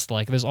past.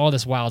 Like there's all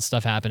this wild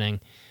stuff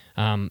happening.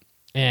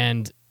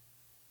 And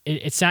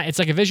it's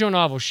like a visual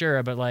novel,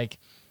 sure, but like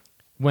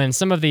when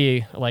some of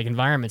the like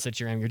environments that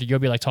you're in, you'll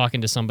be like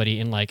talking to somebody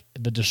in like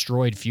the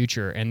destroyed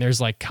future, and there's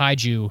like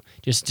kaiju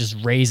just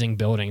raising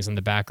buildings in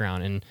the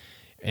background,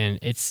 and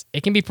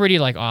it can be pretty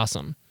like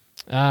awesome.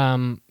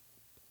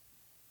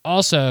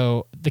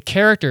 Also, the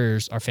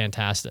characters are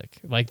fantastic.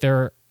 Like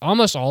they're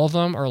almost all of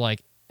them are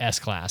like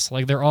S-class.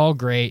 Like they're all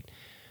great.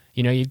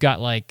 You've got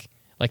like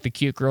the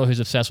cute girl who's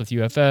obsessed with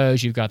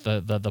UFOs. You've got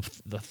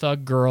the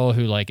thug girl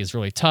who like is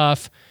really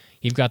tough.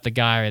 You've got the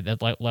guy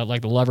that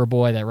like the lover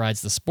boy that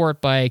rides the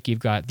sport bike. You've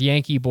got the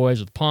Yankee boys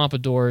with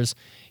pompadours.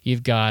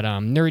 You've got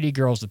nerdy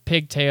girls with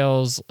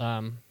pigtails.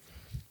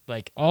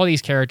 Like all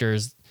these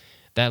characters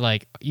that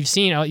like you've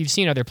seen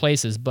other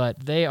places,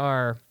 but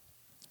their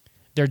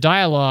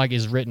dialogue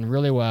is written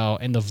really well,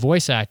 and the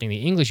voice acting, the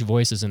English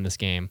voices in this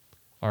game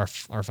are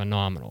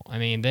phenomenal. I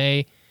mean,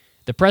 the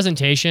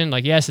presentation,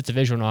 like yes, it's a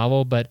visual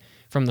novel, but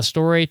from the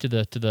story to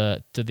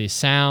the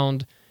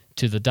sound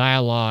to the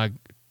dialogue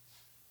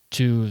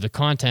to the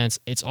contents,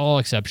 it's all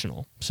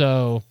exceptional.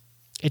 So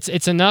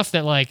it's enough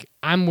that like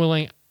I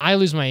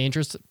lose my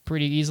interest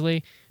pretty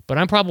easily, but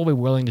I'm probably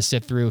willing to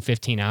sit through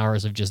 15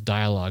 hours of just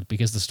dialogue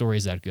because the story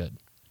is that good.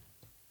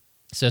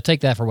 So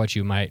take that for what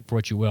you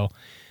will.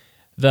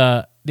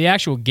 The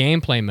actual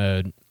gameplay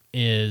mode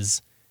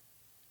is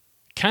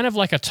kind of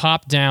like a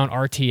top-down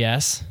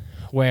RTS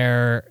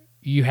where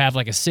you have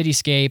like a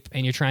cityscape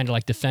and you're trying to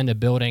like defend a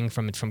building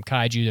from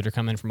kaiju that are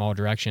coming from all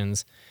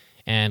directions.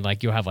 And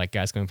like you'll have like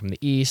guys coming from the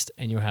east,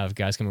 and you'll have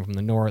guys coming from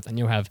the north, and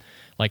you'll have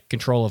like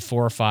control of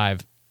 4 or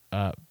 5,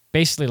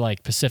 basically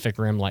like Pacific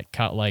Rim like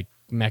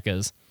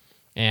mechas,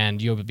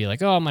 and you'll be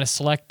like, oh, I'm gonna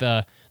select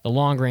the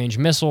long range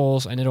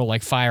missiles, and it'll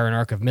like fire an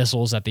arc of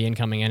missiles at the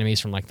incoming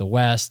enemies from like the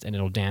west, and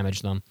it'll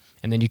damage them.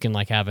 And then you can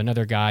like have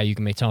another guy, you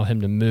may tell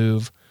him to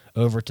move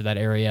over to that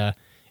area,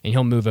 and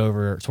he'll move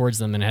over towards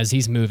them, and as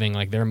he's moving,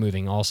 like they're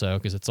moving also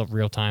because it's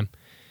real time.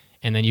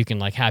 And then you can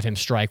like have him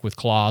strike with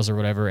claws or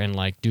whatever, and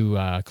like do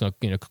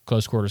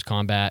close quarters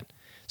combat.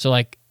 So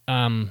like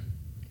all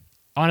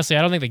honestly,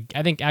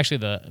 I think actually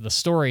the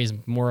story is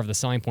more of the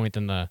selling point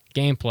than the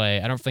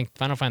gameplay. I don't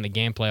find the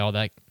gameplay all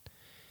that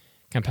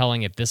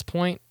compelling at this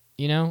point.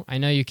 You know, I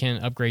know you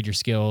can upgrade your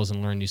skills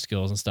and learn new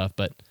skills and stuff,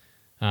 but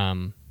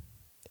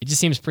it just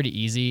seems pretty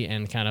easy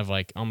and kind of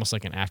like almost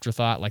like an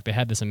afterthought. Like they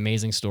had this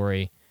amazing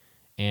story,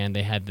 and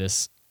they had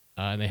this.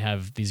 They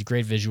have these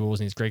great visuals and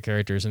these great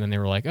characters, and then they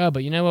were like, "Oh,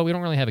 but you know what? We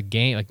don't really have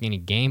any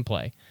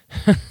gameplay.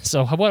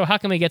 So how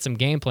can we get some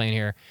gameplay in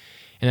here?"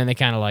 And then they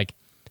kind of like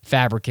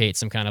fabricate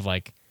some kind of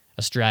like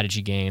a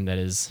strategy game that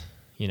is,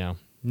 you know,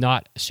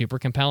 not super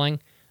compelling,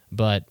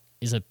 but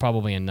is it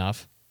probably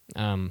enough?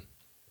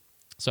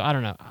 So I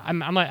don't know.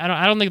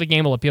 I don't think the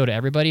game will appeal to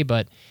everybody,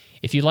 but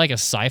if you like a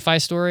sci-fi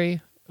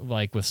story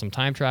like with some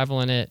time travel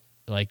in it,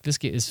 like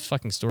this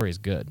fucking story is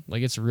good.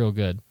 Like it's real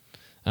good.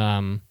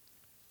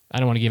 I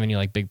don't want to give any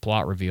like big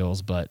plot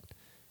reveals, but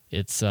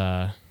it's you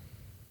know,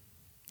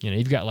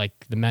 you've got like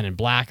the Men in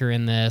Black are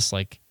in this,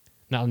 like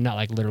not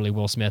like literally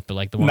Will Smith, but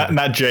like the one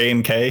not J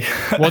and K.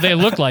 Well, they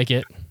look like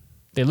it.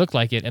 They look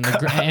like it, and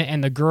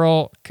the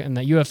girl and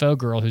the UFO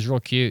girl who's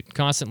real cute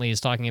constantly is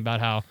talking about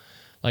how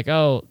like,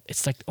 oh,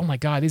 it's like, oh my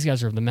God, these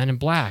guys are the Men in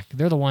Black.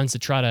 They're the ones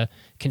that try to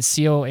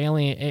conceal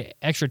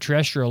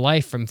extraterrestrial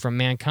life from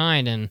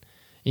mankind, and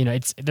you know,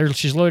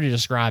 she's literally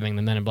describing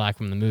the Men in Black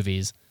from the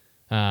movies.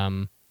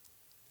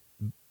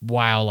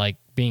 While like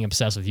being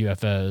obsessed with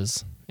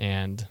UFOs,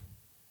 and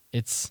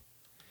it's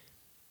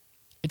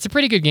a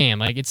pretty good game.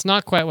 Like it's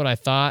not quite what I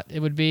thought it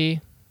would be.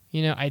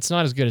 You know, it's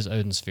not as good as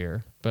Odin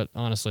Sphere, but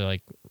honestly,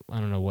 like I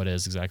don't know what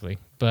is exactly.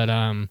 But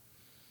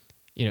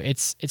you know,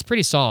 it's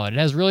pretty solid. It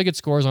has really good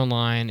scores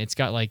online. It's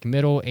got like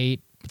middle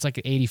 8. It's like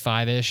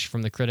 85-ish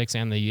from the critics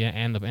and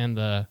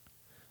the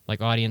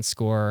like audience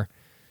score.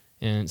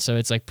 And so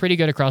it's like pretty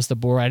good across the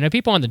board. I know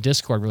people on the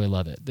Discord really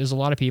love it. There's a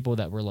lot of people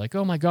that were like,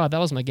 "Oh my God, that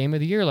was my game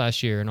of the year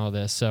last year," and all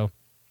this. So,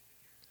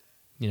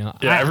 you know,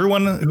 yeah,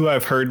 everyone who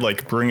I've heard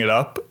like bring it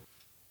up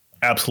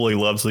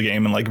absolutely loves the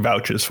game and like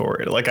vouches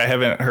for it. Like I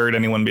haven't heard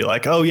anyone be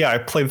like, "Oh yeah, I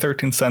played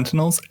 13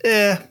 Sentinels."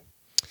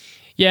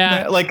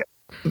 Yeah, like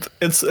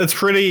it's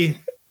pretty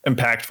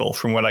impactful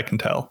from what I can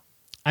tell.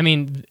 I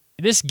mean,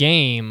 this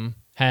game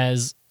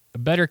has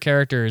better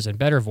characters and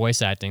better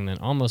voice acting than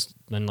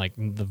like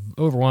the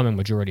overwhelming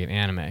majority of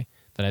anime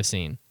that I've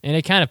seen. And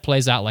it kind of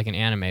plays out like an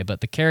anime,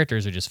 but the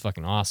characters are just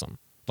fucking awesome.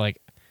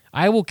 Like,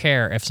 I will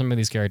care if some of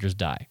these characters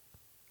die.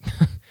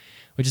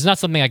 Which is not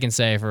something I can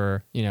say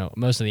for, you know,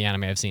 most of the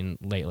anime I've seen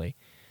lately.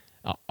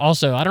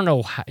 Also, I don't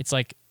know, it's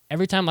like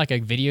every time like a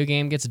video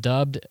game gets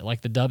dubbed,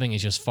 like the dubbing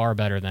is just far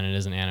better than it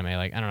is in anime.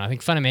 Like, I don't know, I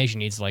think Funimation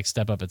needs to like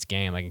step up its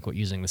game, like and quit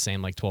using the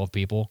same like 12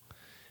 people.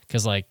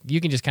 Because, like, you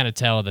can just kind of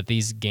tell that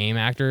these game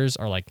actors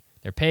are, like,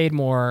 they're paid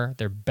more,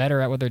 they're better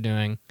at what they're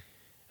doing,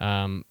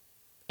 and,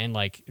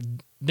 like,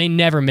 they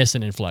never miss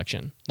an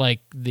inflection. Like,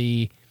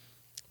 the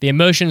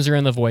emotions are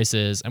in the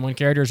voices, and when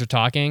characters are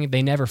talking,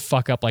 they never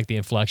fuck up, like, the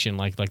inflection,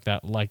 like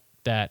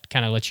that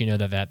kind of lets you know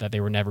that they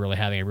were never really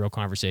having a real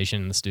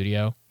conversation in the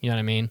studio. You know what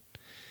I mean?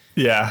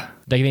 Yeah.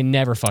 Like, they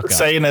never fuck up.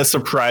 Say in a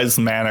surprised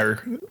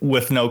manner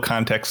with no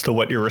context to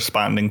what you're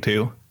responding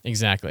to.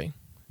 Exactly.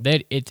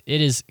 It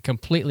is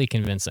completely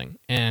convincing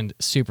and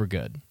super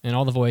good, and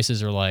all the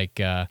voices are like,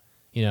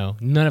 you know,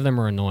 none of them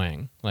are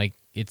annoying. Like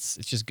it's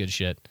just good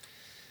shit.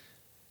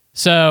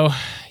 So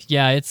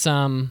yeah, it's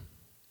been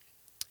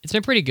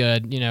pretty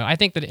good. You know, I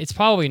think that it's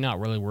probably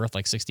not really worth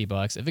like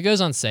 $60 if it goes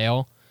on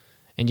sale,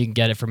 and you can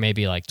get it for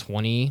maybe like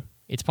 20.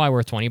 It's probably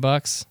worth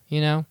 $20.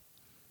 You know,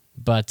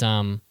 but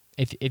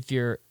if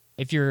you're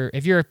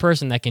a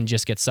person that can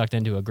just get sucked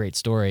into a great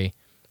story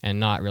and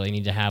not really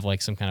need to have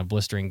like some kind of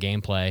blistering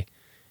gameplay.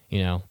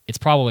 You know, it's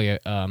probably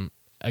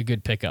a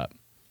good pickup.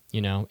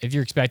 You know, if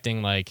you're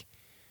expecting like,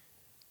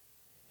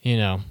 you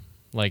know,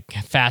 like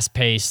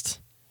fast-paced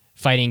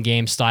fighting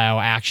game style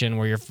action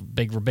where you're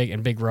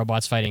big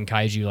robots fighting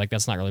kaiju, like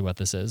that's not really what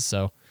this is.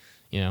 So,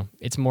 you know,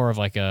 it's more of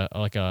like a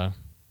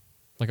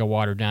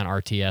watered down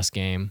RTS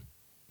game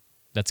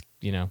that's,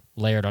 you know,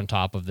 layered on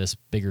top of this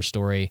bigger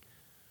story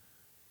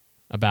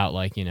about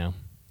like, you know,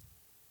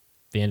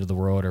 the end of the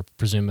world or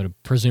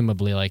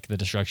presumably like the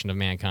destruction of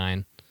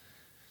mankind.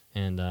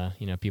 And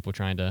you know, people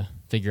trying to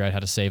figure out how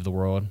to save the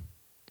world.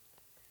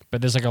 But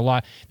there's a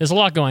lot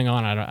going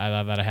on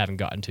that I haven't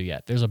gotten to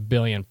yet. There's a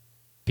billion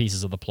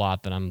pieces of the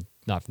plot that I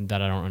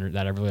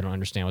really don't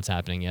understand what's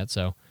happening yet.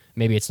 So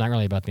maybe it's not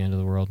really about the end of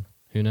the world.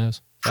 Who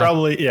knows?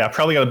 Probably got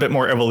a bit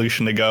more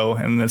evolution to go,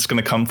 and it's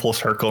going to come full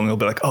circle, and you'll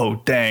be like,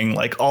 oh dang,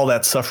 like all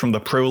that stuff from the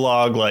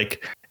prologue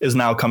like is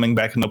now coming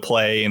back into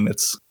play, and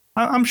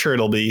I'm sure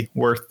it'll be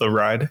worth the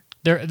ride.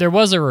 There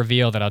was a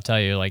reveal that I'll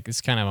tell you, like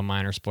it's kind of a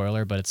minor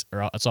spoiler, but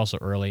it's also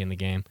early in the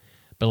game.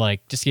 But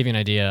like, just to give you an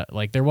idea,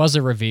 like there was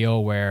a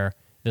reveal where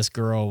this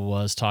girl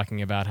was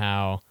talking about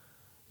how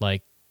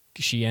like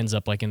she ends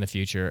up like in the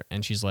future,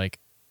 and she's like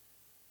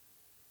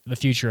the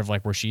future of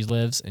like where she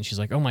lives, and she's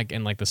like, oh my,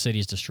 and like the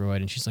city's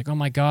destroyed, and she's like, oh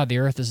my God, the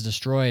Earth is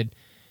destroyed,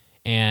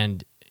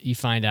 and you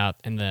find out,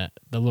 and the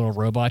little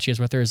robot she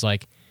has with her is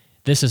like,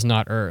 this is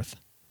not Earth.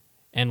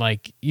 And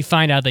like you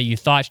find out that you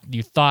thought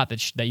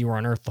that you were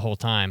on Earth the whole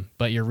time,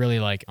 but you're really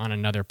like on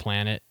another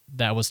planet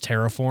that was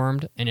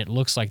terraformed and it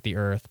looks like the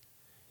Earth,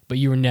 but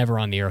you were never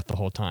on the Earth the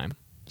whole time.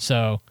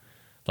 So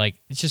like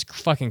it's just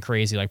fucking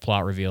crazy, like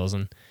plot reveals.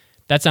 And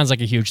that sounds like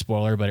a huge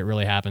spoiler, but it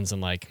really happens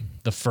in like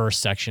the first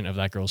section of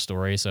that girl's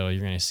story. So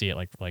you're gonna see it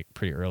like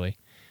pretty early,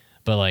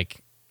 but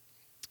like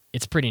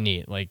it's pretty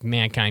neat. Like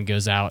mankind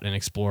goes out and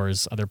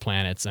explores other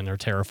planets and they're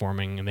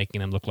terraforming and making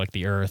them look like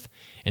the Earth.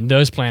 And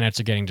those planets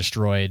are getting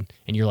destroyed.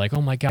 And you're like,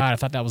 oh my God, I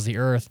thought that was the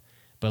Earth.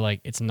 But like,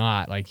 it's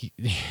not. Like,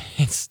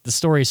 it's the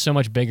story is so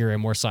much bigger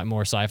and more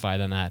sci-fi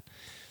than that.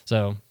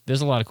 So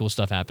there's a lot of cool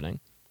stuff happening.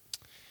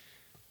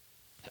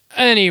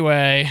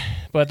 Anyway,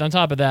 but on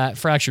top of that,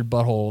 Fractured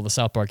Butthole, the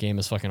South Park game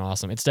is fucking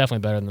awesome. It's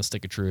definitely better than the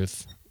Stick of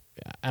Truth.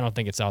 I don't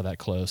think it's all that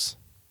close,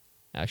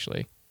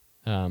 actually.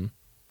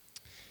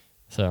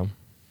 So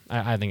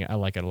I think I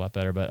like it a lot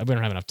better, but we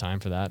don't have enough time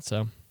for that.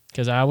 So,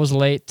 because I was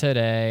late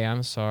today,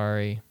 I'm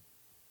sorry.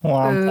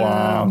 Womp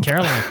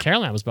womp.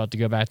 Caroline was about to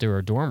go back to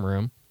her dorm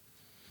room.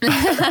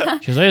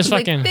 She was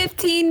like, fucking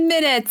 15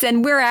 minutes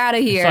and we're out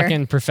of here.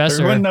 Fucking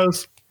professor. Everyone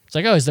knows. It's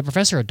like, oh, is the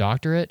professor a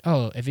doctorate?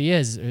 Oh, if he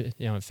is,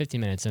 15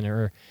 minutes, and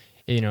or,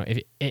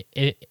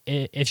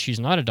 if she's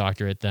not a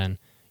doctorate, then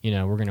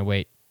we're gonna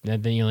wait.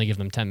 Then you only give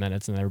them 10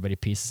 minutes, and everybody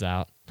pieces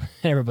out.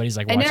 Everybody's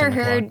like, watching I never the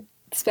heard clock.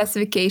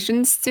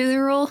 Specifications to the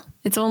rule.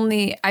 I've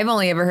only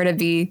ever heard of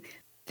the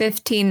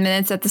 15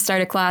 minutes at the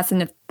start of class,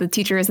 and if the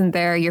teacher isn't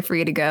there, you're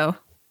free to go.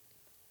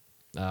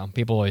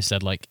 People always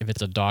said like if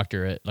it's a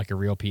doctorate, like a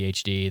real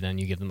PhD, then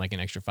you give them like an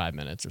extra 5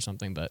 minutes or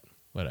something. But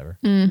whatever.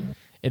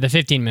 The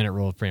 15-minute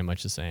rule is pretty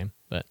much the same.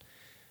 But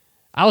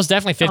I was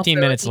definitely 15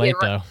 minutes late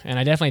though, and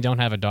I definitely don't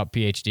have a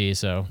PhD.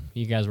 So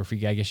you guys were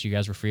free. I guess you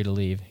guys were free to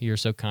leave. You're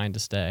so kind to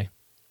stay.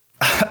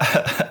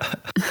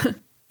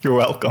 You're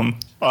welcome,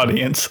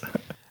 audience.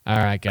 All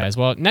right, guys.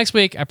 Well, next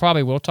week I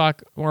probably will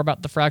talk more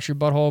about the Fractured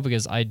Butthole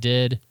because I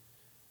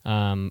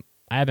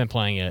have been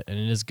playing it and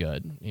it is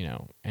good,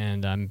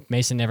 And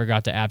Mason never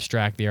got to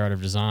abstract the art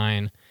of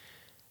design.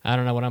 I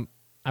don't know what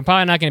I'm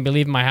probably not going to be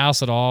leaving my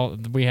house at all.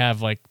 We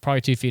have like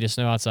probably 2 feet of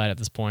snow outside at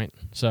this point.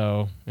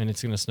 So, and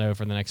it's going to snow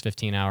for the next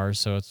 15 hours.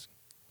 So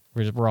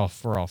we're all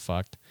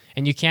fucked.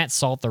 And you can't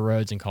salt the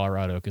roads in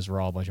Colorado because we're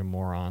all a bunch of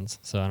morons.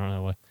 So I don't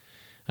know what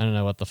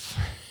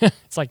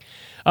it's like,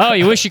 oh,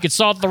 you wish you could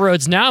salt the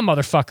roads now,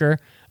 motherfucker.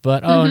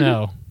 But oh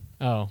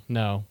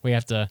no. We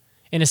have to,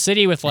 in a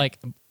city with like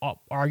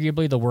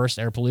arguably the worst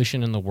air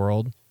pollution in the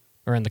world,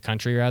 or in the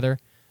country rather,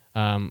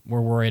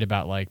 we're worried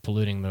about like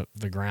polluting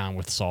the ground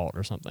with salt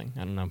or something. I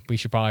don't know. We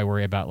should probably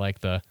worry about like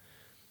the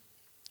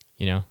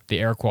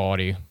air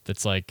quality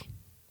that's like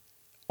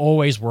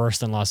always worse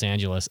than Los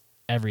Angeles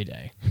every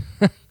day.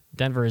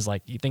 Denver is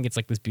like, you think it's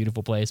like this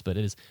beautiful place, but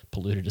it is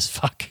polluted as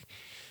fuck.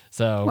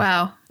 So,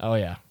 wow. Oh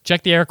yeah.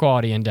 Check the air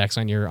quality index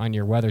on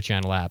your Weather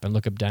Channel app and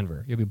look up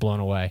Denver. You'll be blown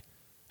away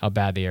how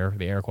bad the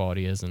air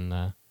quality is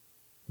in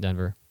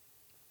Denver.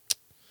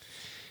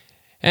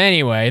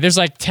 Anyway, there's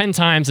like 10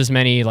 times as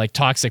many like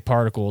toxic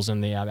particles in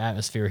the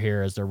atmosphere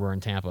here as there were in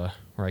Tampa,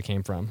 where I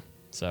came from.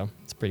 So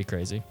it's pretty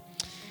crazy.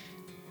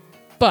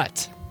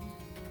 But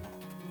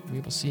we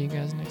will see you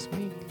guys next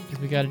week because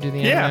we got to do the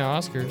anime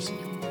Oscars.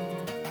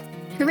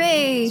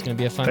 Hooray! It's gonna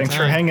be a fun Thanks time.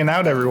 for hanging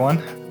out, everyone.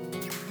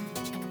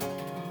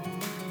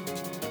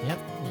 Yep.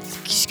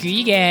 Screw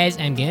you guys.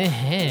 I'm going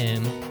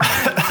home.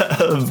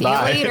 See you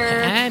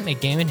later. I'm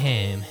going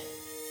home.